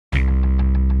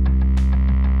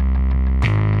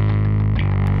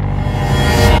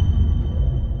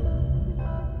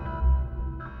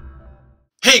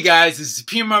guys, this is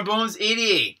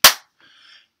P.M.R.Bonez88,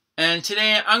 and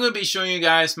today I'm going to be showing you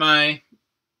guys my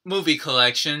movie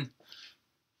collection.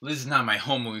 This is not my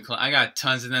whole movie collection. I got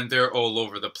tons of them. They're all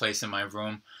over the place in my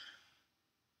room.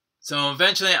 So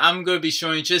eventually I'm going to be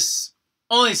showing you just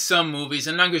only some movies.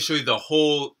 I'm not going to show you the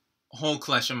whole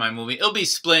collection of my movie. It'll be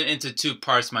split into two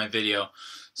parts, my video.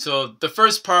 So the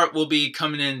first part will be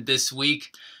coming in this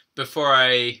week before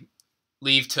I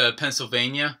leave to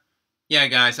Pennsylvania. Yeah,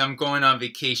 guys, I'm going on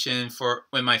vacation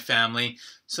with my family,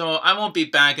 so I won't be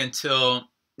back until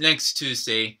next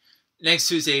Tuesday. Next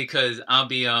Tuesday, because I'll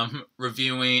be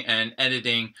reviewing and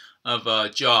editing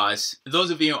of Jaws. Those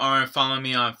of you who aren't following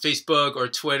me on Facebook or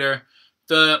Twitter,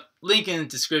 the link in the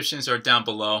descriptions are down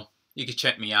below. You can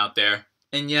check me out there.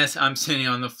 And yes, I'm sitting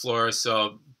on the floor,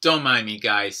 so don't mind me,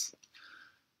 guys.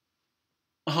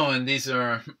 Oh, and these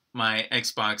are my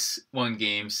Xbox One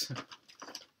games.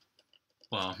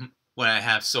 Well, what I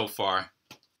have so far.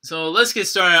 So let's get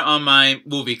started on my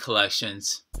movie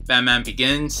collections. Batman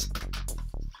Begins,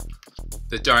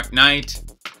 The Dark Knight,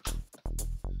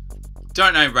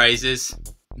 Dark Knight Rises,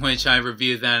 which I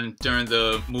reviewed then during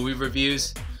the movie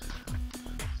reviews.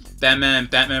 Batman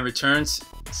Returns.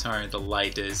 Sorry, the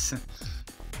light is.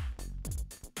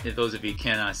 If those of you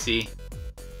cannot see.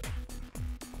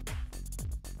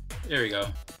 There we go.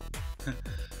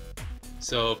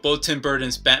 So both Tim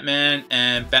Burton's Batman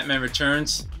and Batman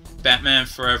Returns, Batman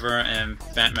Forever, and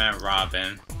Batman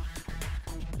Robin.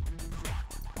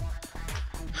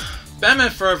 Batman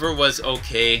Forever was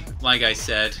okay, like I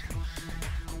said.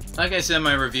 Like I said in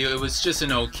my review, it was just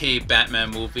an okay Batman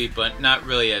movie, but not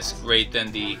really as great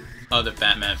than the other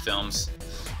Batman films.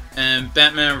 And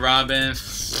Batman Robin,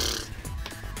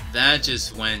 that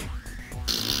just went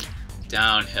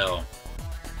downhill.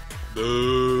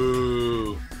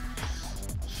 Boo!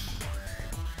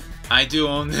 I do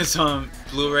own this on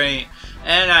Blu-ray,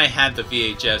 and I had the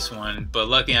VHS one, but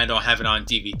luckily I don't have it on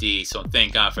DVD, so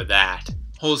thank God for that.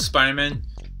 Whole Spider-Man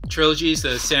trilogies,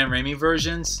 the Sam Raimi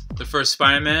versions, the first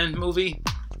Spider-Man movie,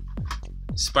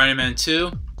 Spider-Man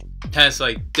 2, that's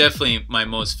like definitely my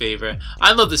most favorite.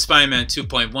 I love the Spider-Man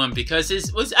 2.1 because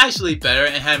it was actually better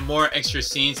and had more extra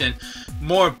scenes and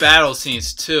more battle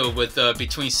scenes too, with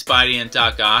between Spidey and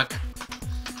Doc Ock.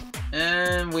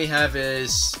 And we have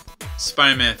his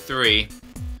Spider-Man 3.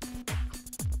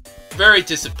 Very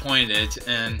disappointed,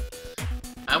 and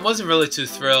I wasn't really too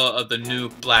thrilled of the new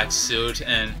black suit,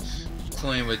 and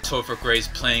including with Topher Grace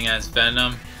playing as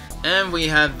Venom. And we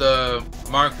have the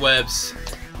Mark Webb's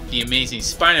The Amazing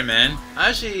Spider-Man. I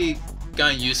actually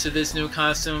got used to this new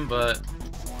costume, but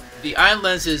the eye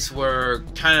lenses were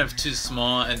kind of too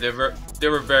small, and they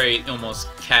were very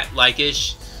almost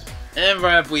cat-like-ish. And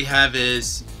right up we have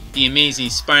is The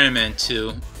Amazing Spider-Man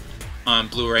 2 on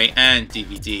Blu-ray and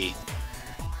DVD.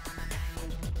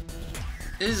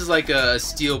 This is like a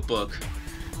steel book.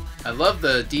 I love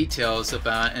the details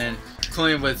about, and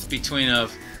including with between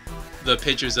of the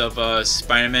pictures of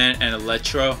Spider-Man and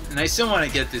Electro. And I still want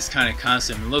to get this kind of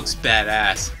costume. It looks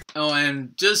badass. Oh,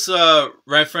 and just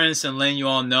reference and letting you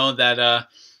all know that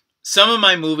some of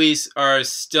my movies are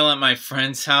still at my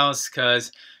friend's house,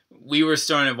 because we were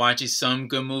starting to watch some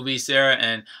good movies there,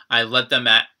 and I left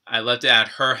it at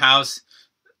her house.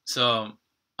 So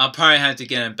I'll probably have to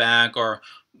get them back, or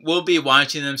we'll be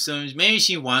watching them soon. Maybe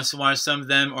she wants to watch some of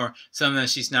them, or some of them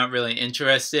she's not really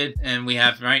interested. And we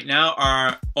have right now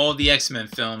are all the X-Men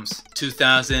films.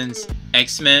 2000s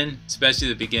X-Men, especially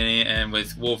the beginning, and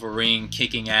with Wolverine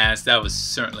kicking ass. That was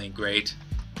certainly great.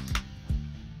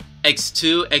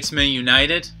 X2, X-Men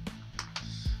United.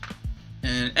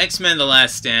 And X-Men The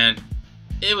Last Stand.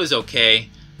 It was okay.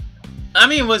 I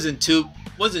mean, it wasn't too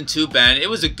bad. It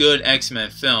was a good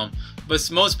X-Men film. But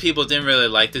most people didn't really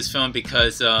like this film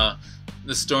because the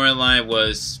storyline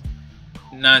was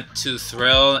not too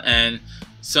thrilled, and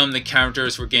some of the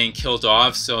characters were getting killed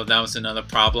off, so that was another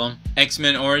problem.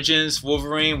 X-Men Origins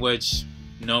Wolverine, which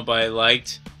nobody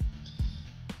liked.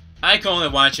 I can only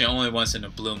watch it only once in a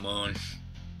blue moon.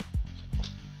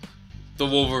 The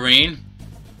Wolverine.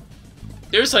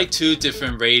 There's like two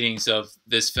different ratings of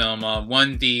this film.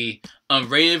 One the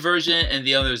unrated version, and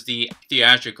the other is the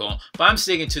theatrical. But I'm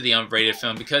sticking to the unrated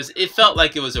film because it felt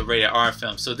like it was a rated R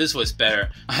film, so this was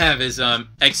better. I have his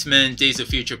X-Men Days of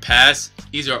Future Past.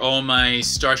 These are all my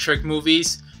Star Trek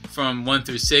movies from 1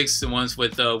 through 6, the ones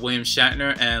with William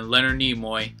Shatner and Leonard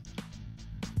Nimoy.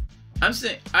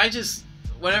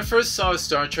 When I first saw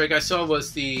Star Trek, I saw it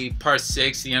was the part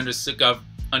 6, the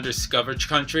Undiscovered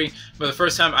Country. But the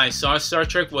first time I saw Star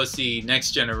Trek was the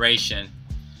Next Generation.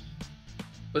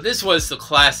 But this was the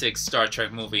classic Star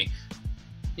Trek movie.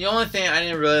 The only thing I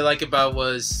didn't really like about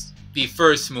was the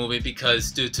first movie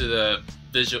because due to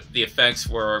the effects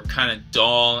were kind of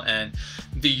dull and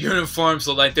the uniforms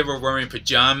looked like they were wearing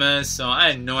pajamas, so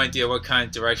I had no idea what kind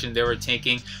of direction they were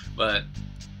taking. But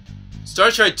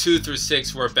Star Trek 2 through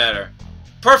 6 were better.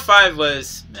 Part 5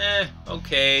 was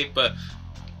okay, but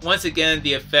once again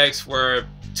the effects were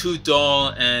too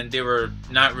dull and they were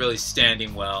not really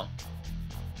standing well.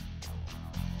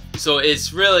 So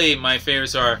it's really, my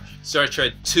favorites are Star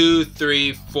Trek 2,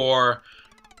 3, 4,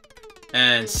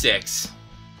 and 6.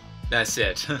 That's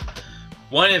it.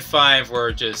 1 and 5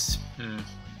 were just,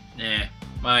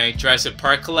 My Jurassic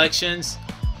Park collections,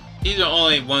 these are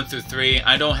only 1 through 3.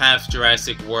 I don't have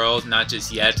Jurassic World, not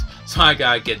just yet, so I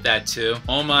gotta get that too.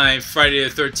 All my Friday the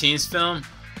 13th film,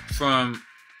 from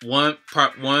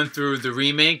part 1 through the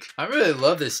remake. I really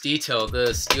love this detail, the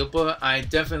steelbook. I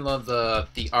definitely love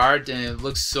the art, and it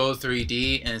looks so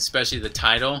 3D, and especially the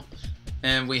title.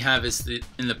 And we have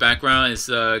in the background is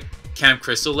Camp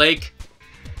Crystal Lake,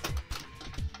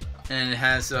 and it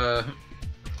has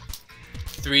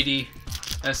 3D.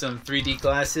 Has some 3D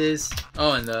glasses.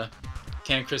 Oh, and the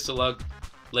Camp Crystal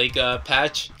Lake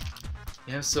patch.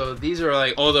 Yeah, so these are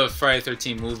like all the Friday the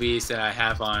 13th movies that I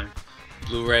have on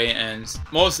Blu-ray, and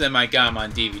most of them I got them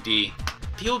on DVD.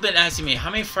 People have been asking me,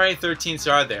 how many Friday the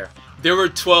 13ths are there? There were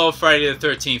 12 Friday the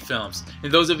 13th films.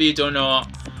 And those of you who don't know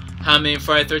how many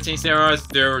Friday the 13ths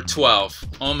there were 12.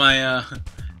 All my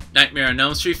Nightmare on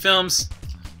Elm Street films,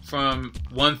 from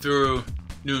 1 through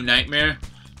New Nightmare.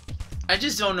 I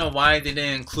just don't know why they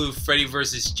didn't include Freddy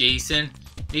vs. Jason,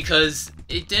 because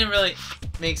it didn't really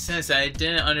make sense. I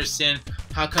didn't understand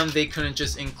how come they couldn't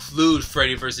just include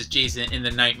Freddy vs. Jason in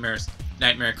the Nightmare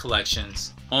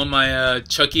collections. All my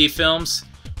Chucky films,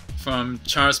 from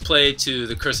Child's Play to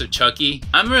The Curse of Chucky.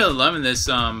 I'm really loving this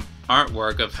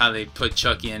artwork of how they put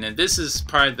Chucky in, and this is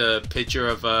probably the picture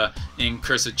of in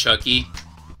Curse of Chucky.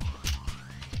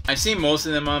 I've seen most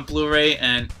of them on Blu-ray,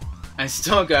 and I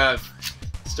still gotta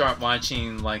start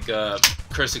watching like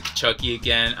Curse of Chucky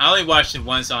again. I only watched it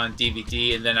once on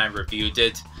DVD, and then I reviewed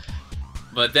it.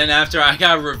 But then after, I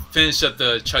gotta finish up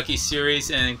the Chucky series,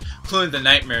 and including the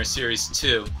Nightmare series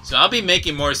too. So I'll be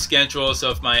making more schedules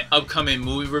of my upcoming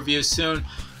movie reviews soon.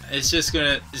 It's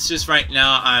just right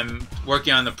now I'm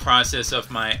working on the process of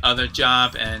my other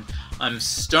job, and I'm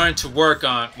starting to work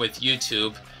with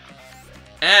YouTube.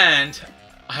 And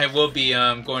I will be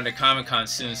going to Comic-Con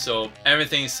soon, so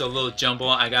everything's a little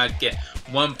jumbled. I gotta get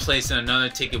one place and another,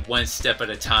 take it one step at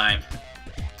a time.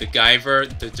 The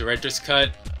Guyver, the director's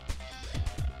cut.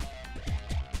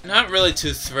 Not really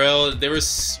too thrilled. There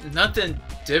was nothing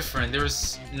different. There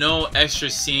was no extra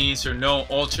scenes or no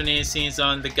alternating scenes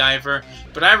on the Guyver.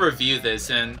 But I reviewed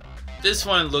this, and this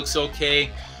one looks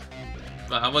okay.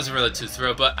 But I wasn't really too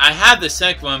thrilled. But I have the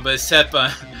second one, but except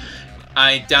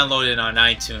I downloaded it on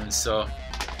iTunes, so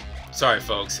sorry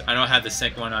folks, I don't have the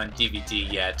second one on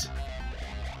DVD yet.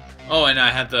 Oh, and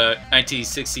I have the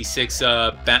 1966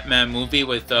 Batman movie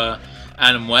with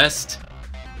Adam West,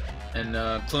 and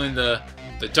including the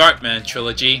Darkman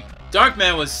trilogy.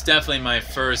 Darkman was definitely my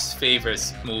first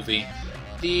favorite movie.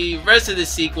 The rest of the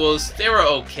sequels, they were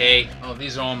okay. Oh,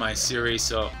 these are all my series,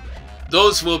 so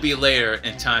those will be later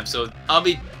in time. So I'll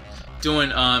be doing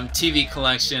TV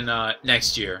collection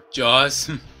next year. Jaws.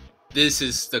 This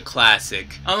is the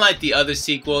classic. Unlike the other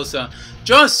sequels,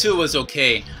 Jaws 2 was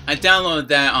okay. I downloaded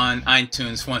that on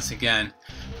iTunes once again.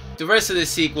 The rest of the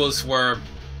sequels were,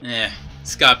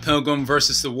 Scott Pilgrim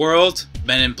vs. the World,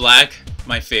 Men in Black,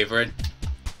 my favorite.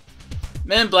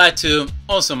 Men in Black 2,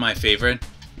 also my favorite.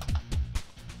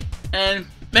 And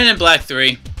Men in Black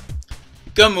 3,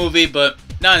 good movie, but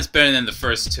not as better than the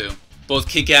first two. Both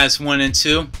Kick-Ass 1 and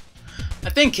 2. I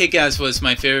think Kick-Ass was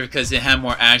my favorite because it had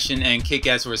more action, and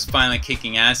Kick-Ass was finally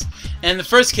kicking ass. And the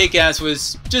first Kick-Ass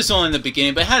was just only in the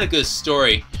beginning, but had a good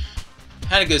story.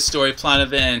 Had a good story plot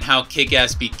of it and how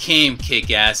Kick-Ass became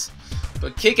Kick-Ass.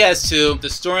 But Kick-Ass 2, the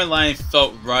storyline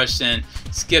felt rushed and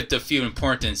skipped a few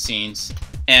important scenes.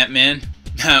 Ant-Man,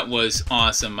 that was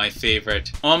awesome, my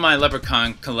favorite. All my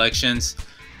Leprechaun collections,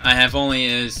 I have only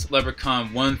is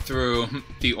Leprechaun 1 through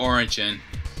The Origin.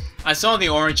 I saw The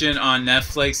Origin on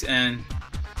Netflix, and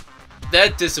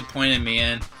that disappointed me,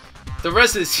 and the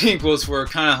rest of the sequels were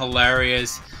kind of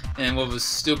hilarious, and what was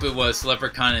stupid was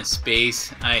Leprechaun in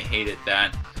Space. I hated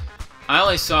that. I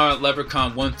only saw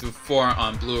Leprechaun 1 through 4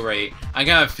 on Blu-ray. I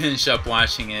gotta finish up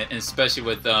watching it, and especially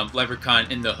with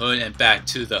Leprechaun in the Hood and Back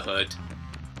to the Hood.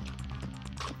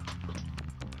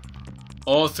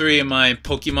 All three of my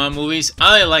Pokemon movies,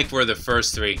 I only liked were the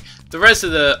first three. The rest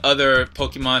of the other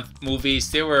Pokemon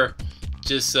movies, they were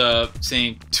just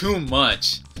saying too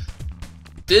much.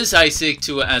 This I stick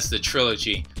to as the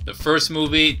trilogy. The first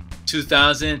movie,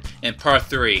 2000, and Part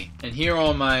 3. And here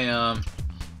are my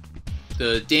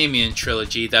the Damien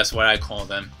trilogy, that's what I call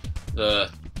them. The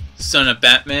Son of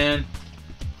Batman,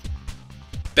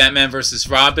 Batman vs.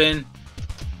 Robin,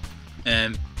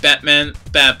 and Batman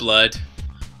Bad Blood.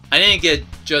 I didn't get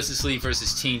Justice League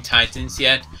vs. Teen Titans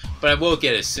yet, but I will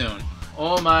get it soon.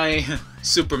 All my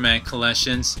Superman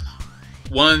collections,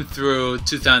 1 through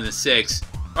 2006,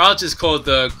 or I'll just call it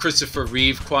the Christopher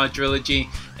Reeve quadrilogy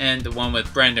and the one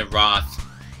with Brandon Roth.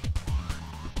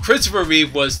 Christopher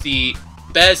Reeve was the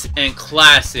best and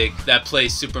classic that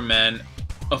plays Superman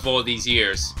of all these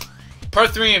years.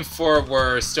 Part 3 and 4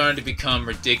 were starting to become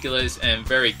ridiculous and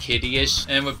very kiddie-ish,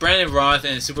 and with Brandon Roth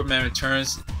and Superman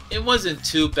Returns, it wasn't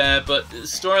too bad, but the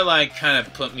storyline kind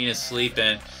of put me to sleep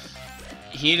and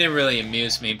he didn't really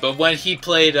amuse me. But when he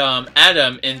played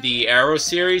Adam in the Arrow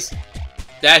series,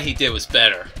 that he did was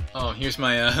better. Oh, here's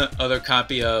my other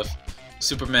copy of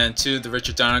Superman 2, the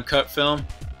Richard Donner cut film.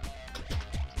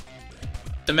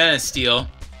 The Man of Steel,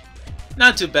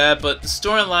 not too bad, but the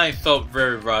storyline felt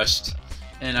very rushed,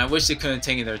 and I wish they could have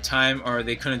taken their time, or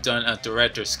they could have done a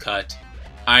director's cut.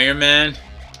 Iron Man,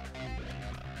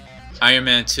 Iron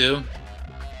Man 2,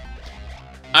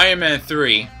 Iron Man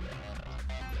 3,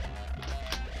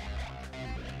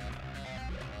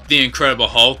 The Incredible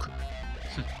Hulk,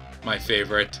 my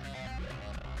favorite.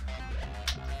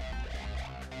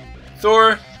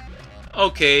 Thor,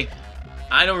 okay,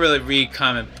 I don't really read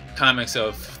comics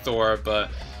of Thor,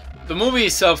 but the movie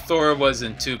itself, Thor,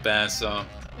 wasn't too bad, so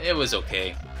it was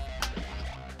okay.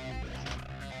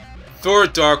 Thor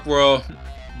Dark World,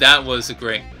 that was a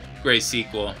great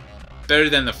sequel. Better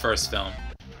than the first film.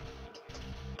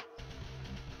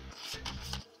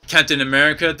 Captain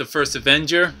America, the First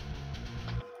Avenger.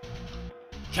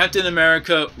 Captain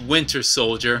America Winter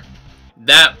Soldier,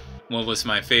 that one was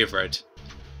my favorite.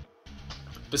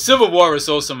 But Civil War is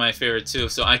also my favorite too,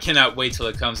 so I cannot wait till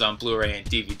it comes on Blu-ray and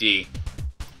DVD.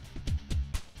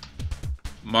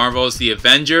 Marvel's The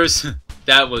Avengers,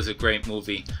 that was a great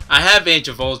movie. I have Age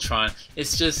of Ultron,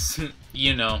 it's just,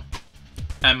 you know,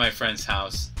 at my friend's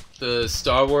house. The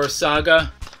Star Wars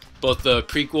saga, both the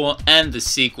prequel and the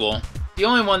sequel. The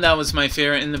only one that was my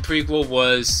favorite in the prequel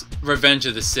was Revenge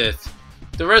of the Sith.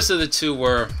 The rest of the two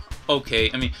were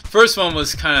okay. I mean, first one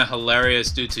was kind of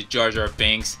hilarious due to Jar Jar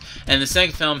Binks, and the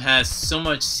second film has so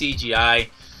much CGI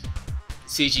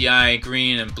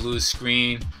green and blue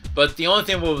screen. But the only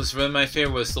thing that was really my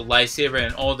favorite was the lightsaber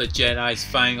and all the Jedis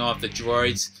fighting off the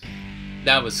droids.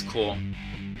 That was cool.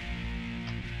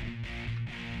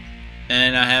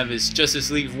 And I have his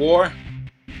Justice League War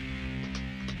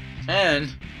and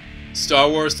Star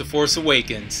Wars The Force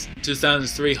Awakens.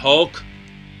 2003 Hulk.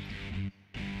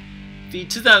 The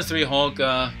 2003 Hulk,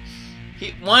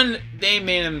 one, they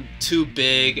made him too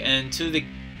big, and two, they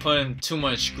put him too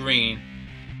much green.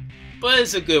 But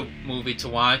it's a good movie to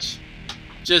watch,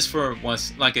 just for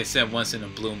once, like I said, once in a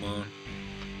blue moon.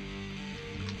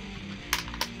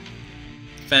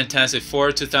 Fantastic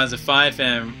Four 2005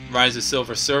 and Rise of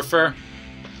Silver Surfer.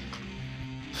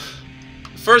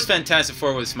 The first Fantastic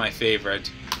Four was my favorite.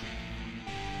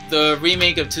 The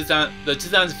remake of the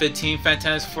 2015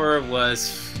 Fantastic Four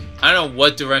was, I don't know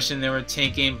what direction they were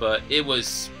taking, but it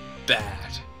was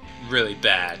bad. Really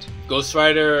bad. Ghost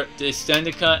Rider, the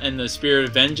extended cut, and the Spirit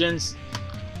of Vengeance.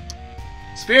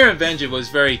 Spirit of Vengeance was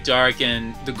very dark,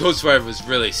 and the Ghost Rider was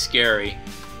really scary.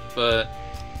 But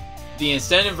the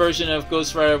extended version of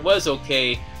Ghost Rider was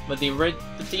okay, but the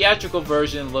theatrical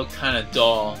version looked kind of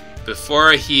dull.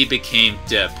 Before he became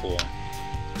Deadpool.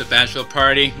 The Bachelor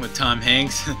Party with Tom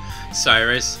Hanks,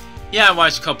 Cyrus. Yeah, I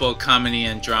watched a couple of comedy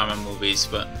and drama movies,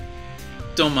 but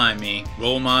don't mind me.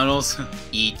 Role models,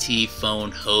 E.T.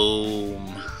 Phone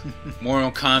Home.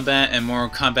 Mortal Kombat and Mortal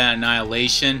Kombat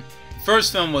Annihilation.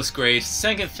 First film was great.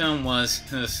 Second film was,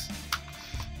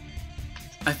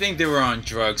 I think they were on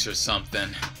drugs or something.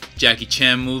 Jackie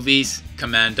Chan movies,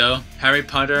 Commando, Harry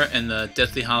Potter and the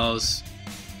Deathly Hallows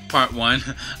Part 1.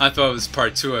 I thought it was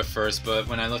Part 2 at first, but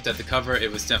when I looked at the cover,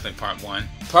 it was definitely Part 1.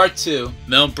 Part 2,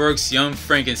 Mel Brooks' Young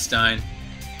Frankenstein.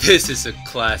 This is a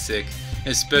classic,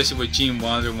 especially with Gene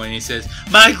Wilder when he says,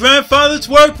 "My grandfather's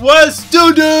work was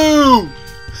doo-doo!"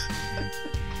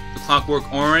 The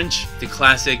Clockwork Orange, the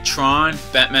classic Tron,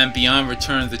 Batman Beyond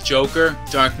Return of the Joker,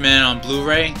 Dark Man on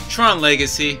Blu-ray, Tron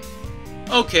Legacy.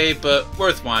 Okay, but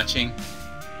worth watching.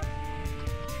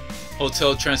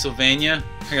 Hotel Transylvania.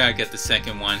 I gotta get the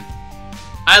second one.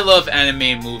 I love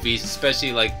anime movies,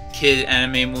 especially like kid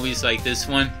anime movies like this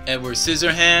one. Edward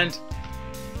Scissorhand.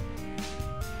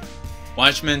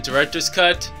 Watchmen Director's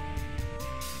Cut.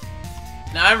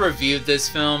 Now I reviewed this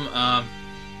film.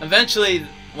 Eventually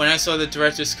when I saw the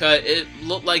director's cut, it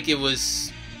looked like it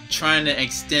was trying to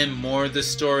extend more of the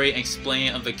story,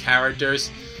 explain of the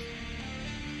characters,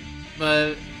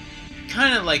 but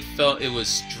kind of like felt it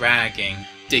was dragging.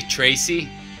 Dick Tracy.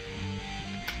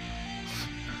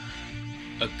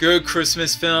 A good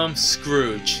Christmas film,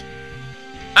 Scrooge.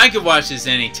 I could watch this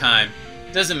anytime.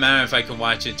 It doesn't matter if I can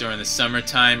watch it during the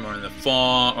summertime or in the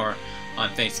fall or on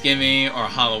Thanksgiving or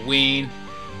Halloween.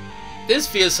 This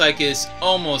feels like it's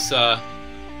almost a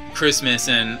Christmas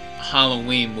and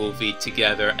Halloween movie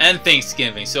together, and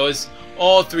Thanksgiving. So it's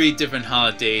all three different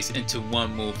holidays into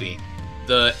one movie.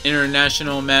 The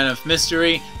International Man of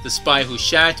Mystery, The Spy Who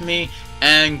Shagged Me,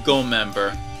 and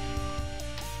Goldmember.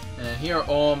 And here are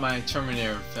all my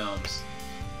Terminator films,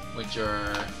 which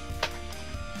are,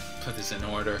 put this in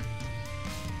order.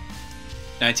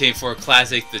 1984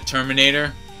 classic, The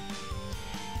Terminator.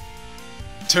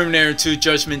 Terminator 2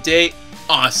 Judgment Day,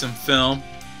 awesome film.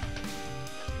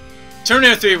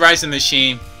 Terminator 3 Rise of the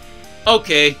Machine,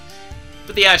 okay,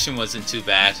 but the action wasn't too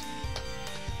bad.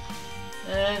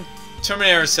 And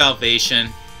Terminator Salvation.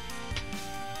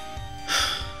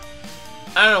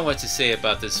 I don't know what to say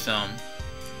about this film.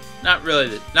 Not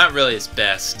really its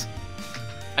best.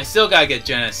 I still gotta get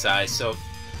Genocide, so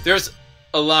there's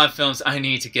a lot of films I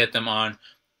need to get them on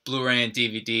Blu-ray and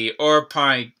DVD, or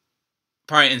probably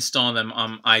install them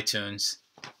on iTunes.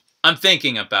 I'm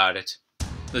thinking about it.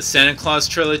 The Santa Claus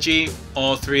trilogy,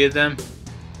 all three of them.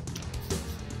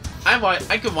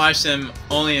 I could watch them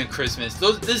only in Christmas.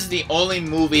 This is the only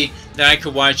movie that I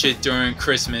could watch it during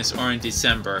Christmas or in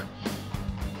December.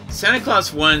 Santa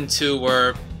Claus 1 and 2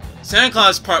 were... Santa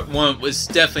Claus Part 1 was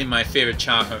definitely my favorite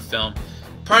childhood film.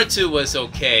 Part 2 was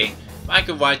okay. I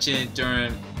could watch it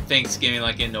during Thanksgiving,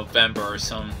 like in November or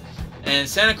something. And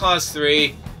Santa Claus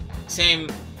 3, same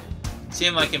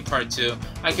like in Part 2.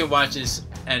 I could watch this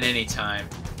at any time.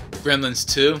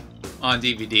 Gremlins 2 on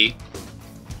DVD.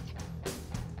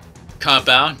 Cop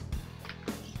Out.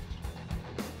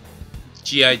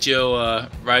 G.I. Joe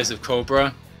Rise of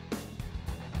Cobra.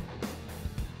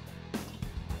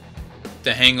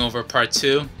 The Hangover Part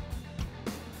 2.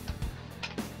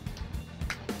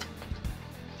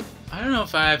 I don't know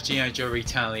if I have G.I. Joe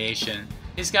Retaliation.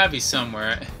 It's gotta be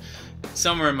somewhere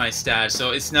in my stash,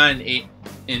 so it's not in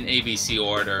ABC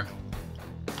order.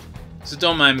 So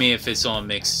don't mind me if it's all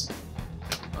mixed.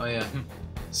 Oh yeah.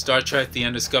 Star Trek The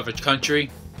Undiscovered Country.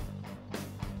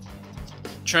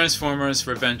 Transformers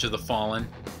Revenge of the Fallen.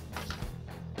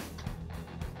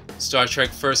 Star Trek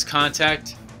First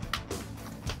Contact.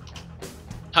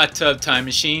 Hot Tub Time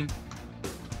Machine.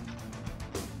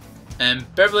 And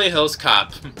Beverly Hills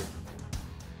Cop.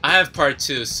 I have Part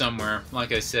 2 somewhere,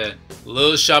 like I said.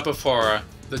 Little Shop of Horror,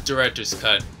 the director's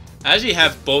cut. I actually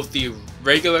have both the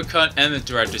regular cut and the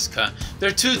director's cut. There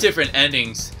are two different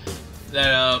endings.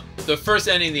 That the first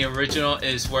ending, the original,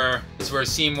 is where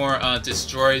Seymour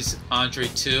destroys Andre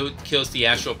 2, kills the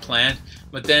actual plant.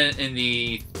 But then in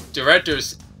the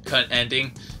director's cut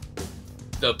ending,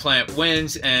 the plant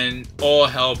wins and all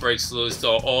hell breaks loose.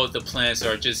 So all of the plants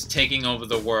are just taking over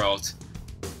the world.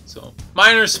 So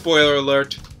minor spoiler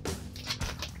alert.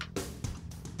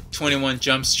 21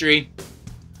 Jump Street.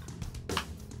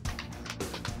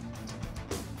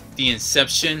 The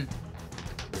Inception.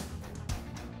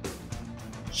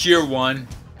 Year One.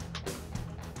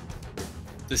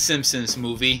 The Simpsons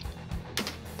movie.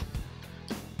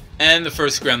 And the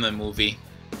first Gremlin movie.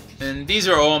 And these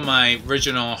are all my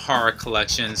original horror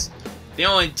collections. They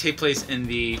only take place in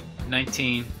the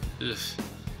 1930s,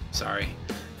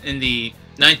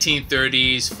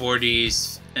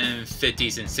 40s, and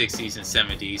 50s and 60s and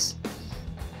 70s.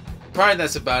 Probably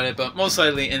that's about it, but most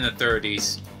likely in the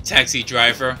 30s. Taxi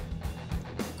Driver,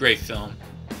 great film.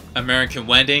 American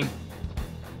Wedding,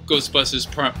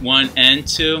 Ghostbusters Part 1 and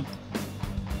 2.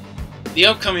 The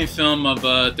upcoming film of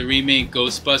the remake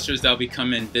Ghostbusters that will be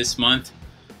coming this month.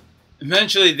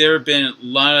 Eventually, there have been a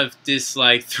lot of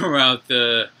dislike throughout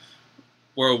the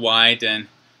worldwide, and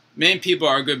many people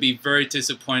are going to be very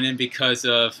disappointed because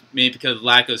of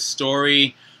lack of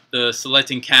story, the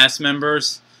selecting cast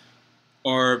members,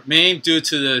 or maybe due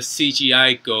to the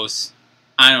CGI ghosts.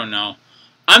 I don't know.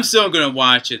 I'm still going to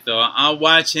watch it though. I'll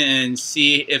watch it and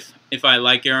see if I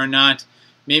like it or not.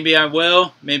 Maybe I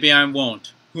will, maybe I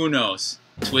won't. Who knows?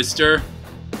 Twister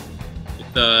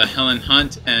with Helen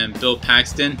Hunt and Bill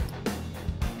Paxton.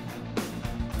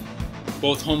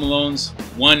 Both Home Alones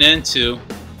 1 and 2.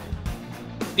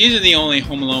 These are the only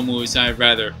Home Alone movies I'd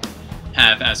rather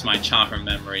have as my childhood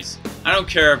memories. I don't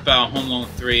care about Home Alone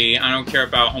 3, I don't care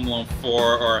about Home Alone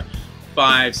 4 or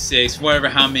 5, 6, whatever,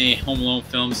 how many Home Alone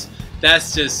films.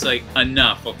 That's just like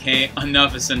enough, okay?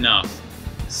 Enough is enough.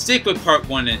 stick with part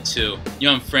 1 and 2.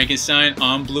 Young Frankenstein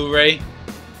on Blu-ray.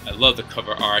 I love the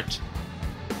cover art.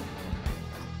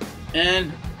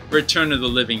 And Return of the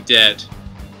Living Dead.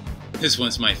 This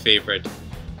one's my favorite.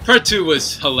 Part 2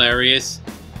 was hilarious,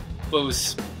 but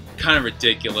was kind of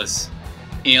ridiculous.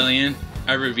 Alien.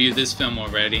 I reviewed this film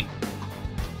already.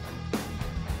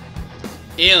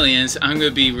 Aliens, I'm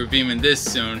going to be reviewing this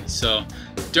soon, so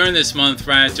during this month,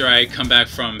 right after I come back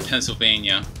from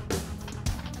Pennsylvania.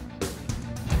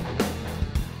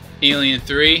 Alien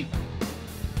 3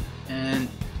 and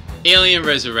Alien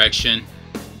Resurrection.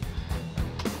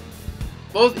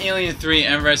 Both Alien 3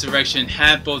 and Resurrection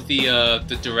had both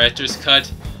the director's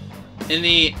cut. In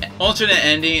the alternate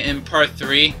ending in part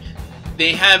 3,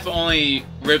 they have only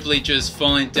Ripley just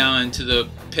falling down into the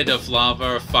pit of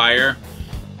lava or fire.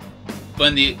 But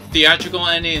in the theatrical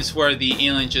ending is where the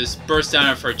alien just burst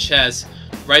out of her chest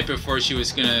right before she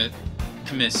was gonna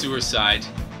commit suicide.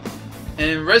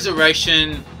 And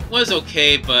Resurrection was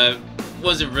okay, but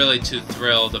wasn't really too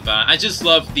thrilled about it. I just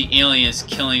loved the aliens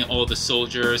killing all the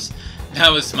soldiers. That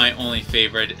was my only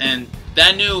favorite. And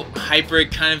that new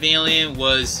hybrid kind of alien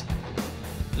was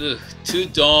too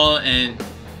dull and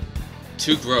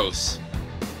too gross.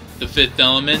 The Fifth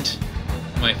Element,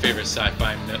 my favorite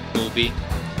sci-fi movie.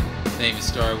 They even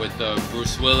starred with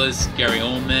Bruce Willis, Gary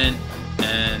Oldman,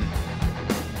 and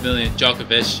Mila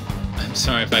Djokovic. I'm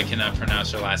sorry if I cannot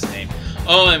pronounce her last name.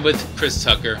 Oh, and with Chris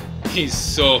Tucker. He's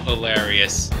so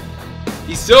hilarious.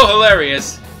 He's so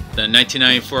hilarious. The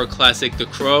 1994 classic The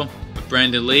Crow with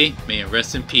Brandon Lee. May it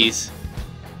rest in peace.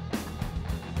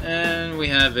 And we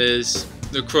have is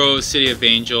The Crow, City of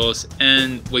Angels,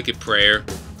 and Wicked Prayer.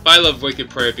 I love Wicked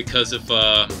Prayer because of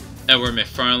Edward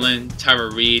McFarlane,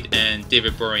 Tyra Reid, and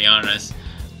David Boreanaz.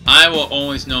 I will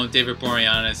always know David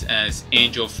Boreanaz as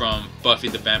Angel from Buffy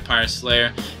the Vampire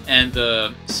Slayer and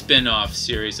the spin-off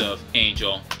series of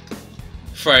Angel.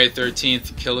 Friday the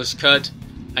 13th Killer's Cut.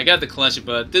 I got the collection,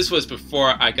 but this was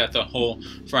before I got the whole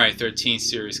Friday the 13th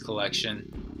series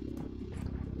collection.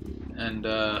 And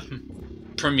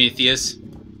Prometheus.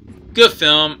 Good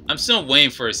film. I'm still waiting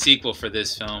for a sequel for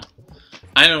this film.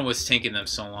 I don't know what's taking them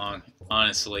so long,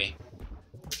 honestly.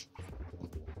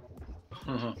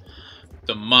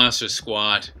 The Monster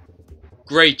Squad.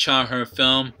 Great childhood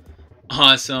film.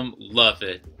 Awesome. Love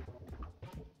it.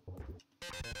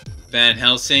 Van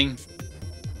Helsing.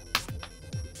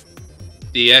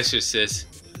 The Exorcist.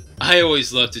 I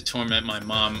always loved to torment my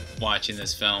mom watching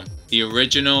this film. The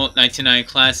original 1990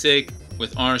 classic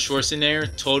with Arnold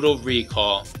Schwarzenegger, Total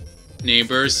Recall.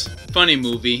 Neighbors. Funny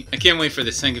movie. I can't wait for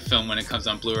the second film when it comes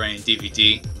on Blu-ray and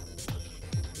DVD.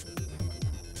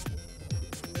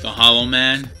 The Hollow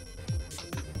Man.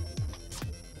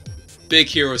 Big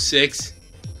Hero 6.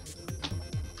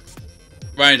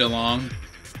 Ride Along.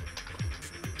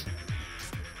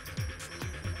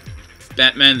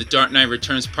 Batman The Dark Knight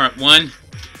Returns Part 1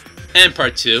 and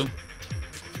Part 2.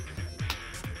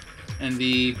 And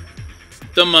the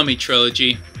Mummy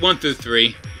trilogy, 1 through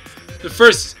 3. The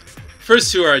first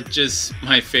two are just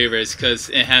my favorites because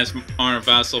it has Arnold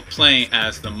Vosloo playing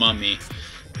as the Mummy.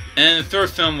 And the third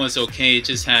film was okay, it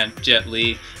just had Jet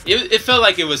Li. It felt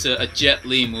like it was a Jet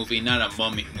Li movie, not a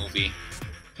Mummy movie.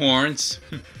 Horns,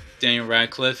 Daniel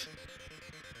Radcliffe.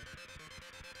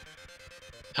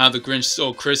 How the Grinch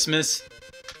Stole Christmas.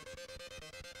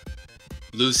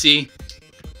 Lucy.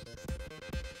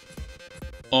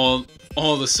 All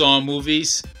the Saw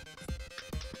movies.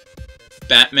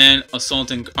 Batman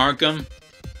Assault on Arkham.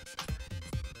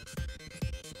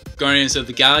 Guardians of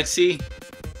the Galaxy.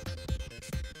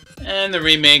 And the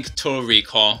remake Total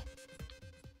Recall.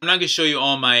 I'm not going to show you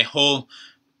all my whole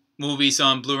movies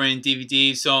on Blu-ray and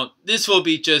DVD, so this will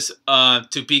be just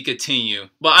to be continued.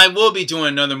 But I will be doing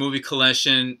another movie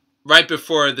collection right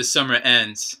before the summer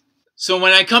ends. So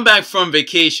when I come back from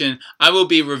vacation, I will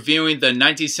be reviewing the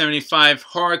 1975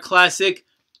 horror classic,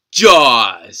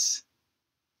 Jaws.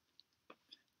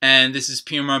 And this is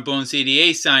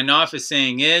P.M.R.Bonez88 signing off and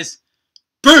saying is,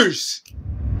 peace!